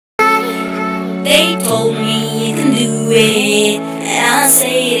They told me you can do it, and I said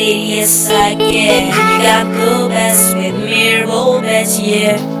it, yes I can. You got the best with Miraball bets,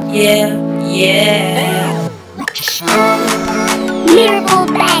 yeah, yeah, yeah. Miraball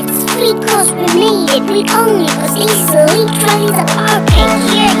bets, free cause we made it, we own it, cause easily trade the parking.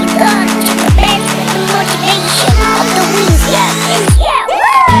 Here you go, to the best with the motivation of the wins, yeah,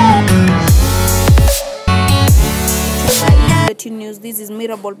 News. This is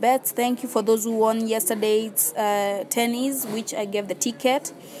Miraball Bets. Thank you for those who won yesterday's tennis, which I gave the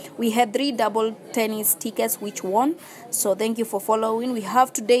ticket. We had 3 double tennis tickets which won, so thank you for following. We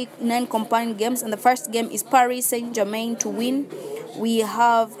have today 9 combined games, and the first game is Paris Saint-Germain to win. We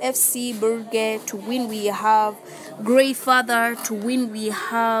have FC Bourget to win. We have Greyfather to win. We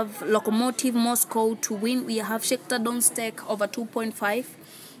have Lokomotiv Moscow to win. We have Shakhtar Donetsk over 2.5.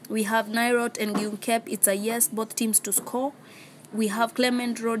 We have Nairot and Gyumkep. It's a yes, both teams to score. We have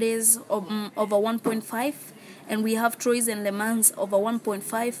Clement Rhodes over 1.5, and we have Troyes and Le Mans over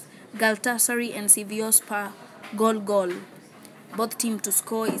 1.5. Galatasaray and Siviospor goal. Both teams to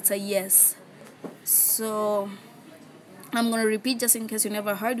score. It's a yes. So I'm going to repeat just in case you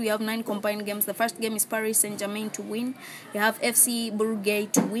never heard. We have 9 combined games. The first game is Paris Saint-Germain to win. We have FC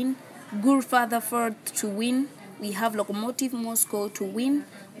Bourget to win. Gurfatherford to win. We have Lokomotiv Moscow to win.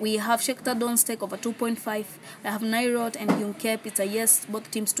 We have Shakhtar Donetsk over 2.5. We have Nairot and Gyumkep. It's a yes,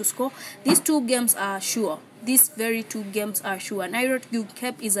 both teams to score. These 2 games are sure. These very 2 games are sure. Nairot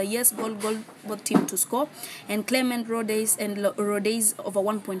Gyumkep is a yes, goal, both teams to score. And Clement Rhodes and Rhodes over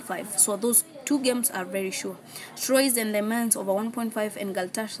 1.5. So those 2 games are very sure. Troyes and Le Mans over 1.5, and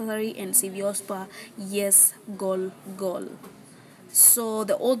Galatasaray and Siviospor, yes, goal. So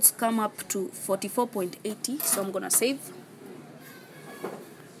the odds come up to 44.80. So I'm gonna save.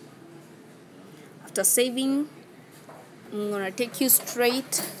 After saving, I'm gonna take you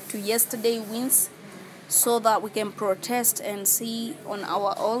straight to yesterday wins, so that we can protest and see on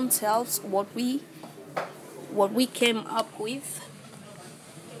our own selves what we came up with.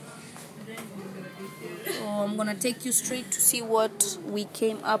 So I'm gonna take you straight to see what we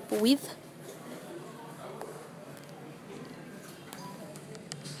came up with.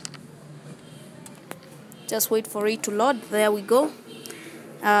 Just wait for it to load. There we go.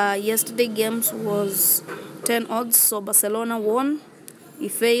 Yesterday games was 10 odds. So Barcelona won. He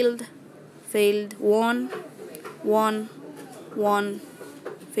failed, won,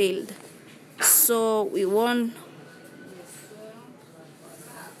 failed. So we won.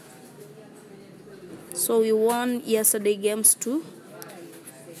 So we won yesterday games too.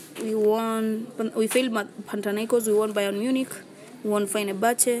 We failed Panathinaikos. We won Bayern Munich. We won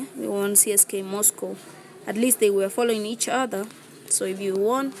Fenerbahce. We won CSK Moscow. At least they were following each other. So if you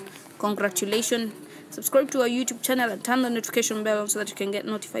won, congratulations. Subscribe to our YouTube channel and turn the notification bell so that you can get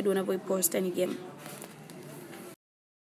notified whenever we post any game.